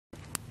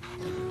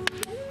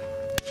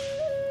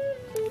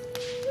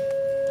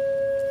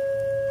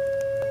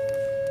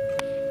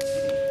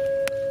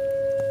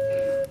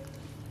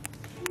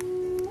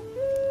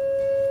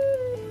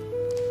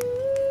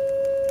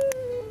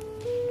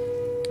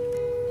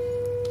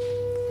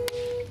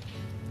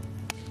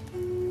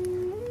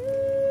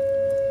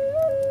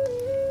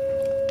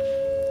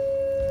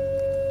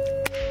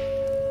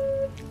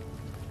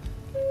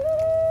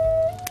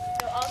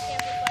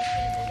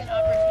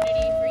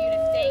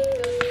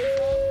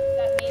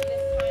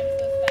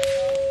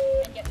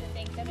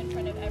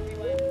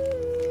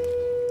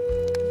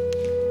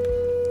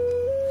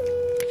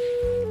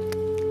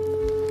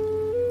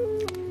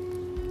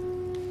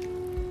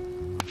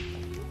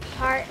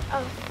Part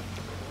of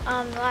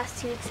the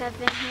last 2 weeks I've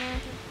been here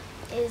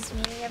is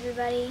meeting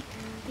everybody,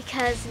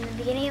 because in the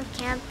beginning of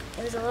camp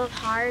it was a little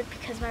hard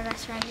because my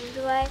best friend moved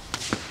away,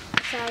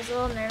 so I was a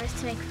little nervous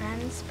to make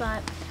friends,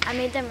 but I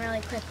made them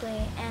really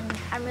quickly and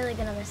I'm really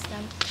going to miss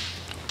them.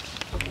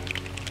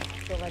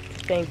 I'd like to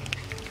thank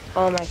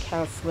all my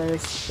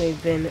counselors.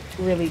 They've been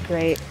really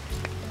great.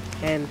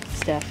 And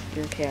Steph,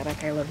 you're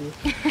chaotic, I love you.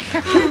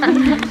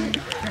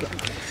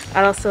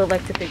 I'd also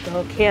like to thank the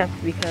whole camp,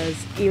 because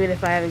even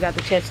if I haven't got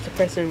the chance to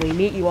personally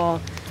meet you all,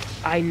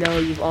 I know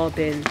you've all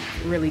been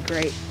really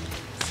great.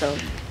 So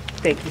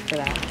thank you for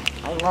that.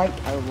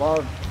 I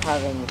love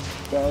having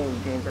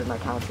games with my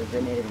counselors.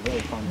 They made it a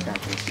really fun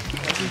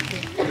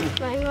session.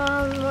 My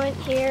mom went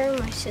here,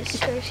 my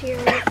sister's here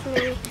with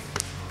me,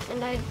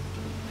 and I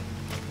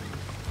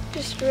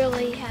just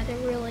really had a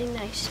really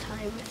nice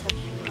time with them.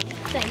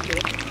 Thank you.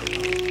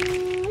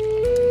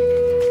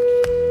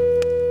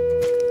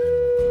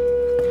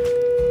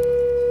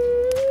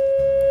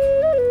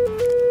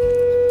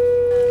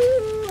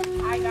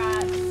 I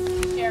got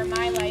to share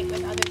my light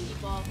with other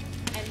people,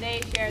 and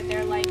they shared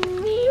their light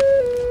with me.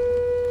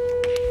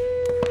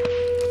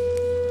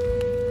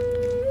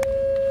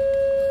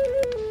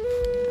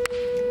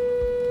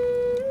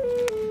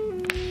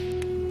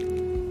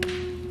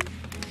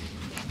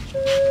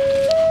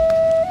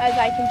 As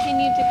I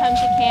continued to come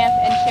to camp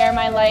and share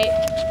my light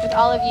with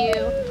all of you,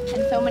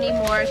 and so many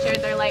more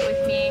shared their light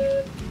with me.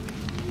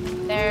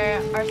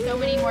 There are so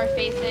many more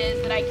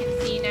faces that I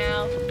can see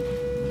now,